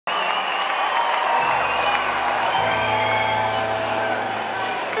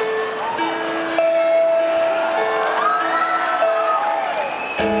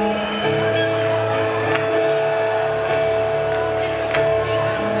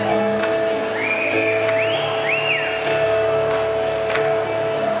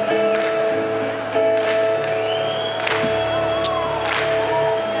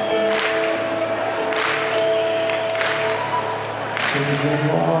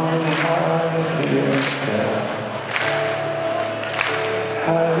one heart yourself.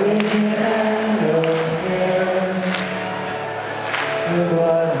 How did you end up here? Your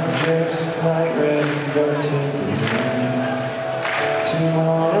blood drips like red virgin.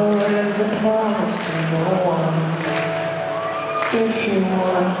 Tomorrow is a promise to no one. If you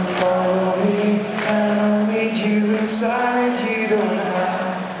want to follow me and I'll lead you inside, you don't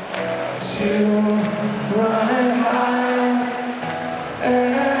have to run and hide.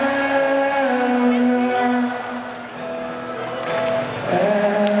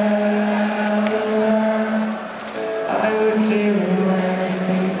 I would do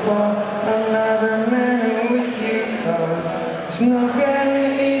anything for another minute with you, 'cause it's not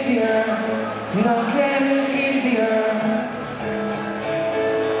getting easier, not getting easier.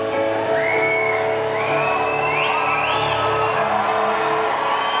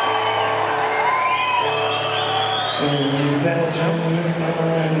 In your bedroom with no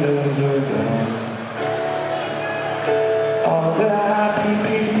windows or doors, all the happy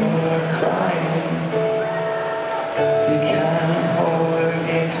people are crying. You can't hold a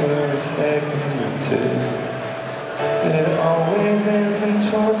gaze for a second or two. It always ends in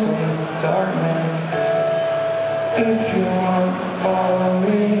total darkness. If you want to follow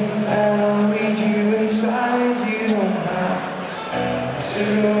me and I'll lead you inside, you don't have to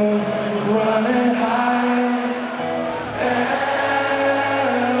run and hide.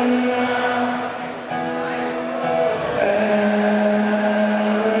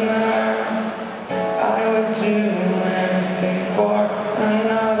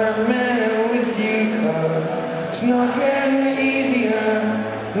 It's not getting easier,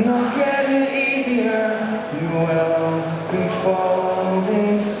 not getting easier. You will be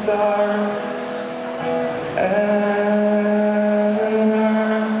folding stars. Eleanor,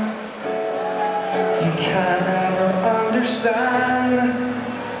 you can't ever understand.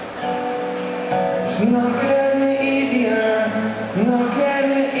 It's not getting easier, not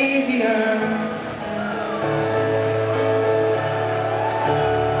getting easier.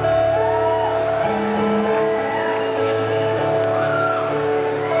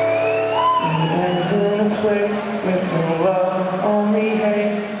 In a place with no love, only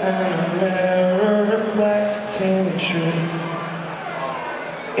hate, and a mirror reflecting the truth.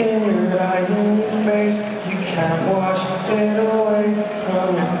 In your eyes, in your face, you can't wash it away from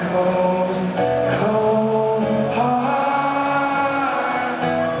your cold, cold heart.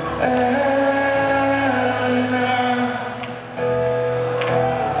 Eleanor,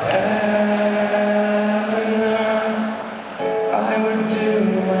 Eleanor, I would do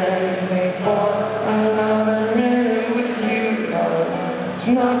anything for another minute with you, 'cause it's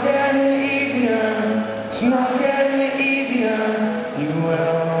not getting easier, it's not getting easier. You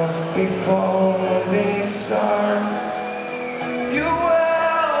will be folding stars. You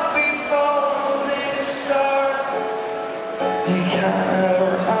will be folding stars. You can't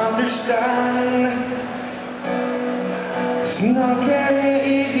ever understand. It's not getting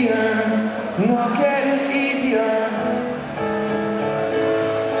easier, not getting easier.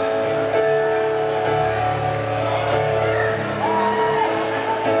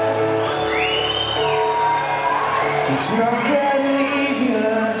 It's not getting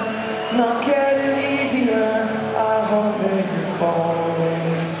easier, not getting easier. I hope that you're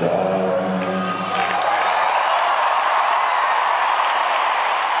falling sorry.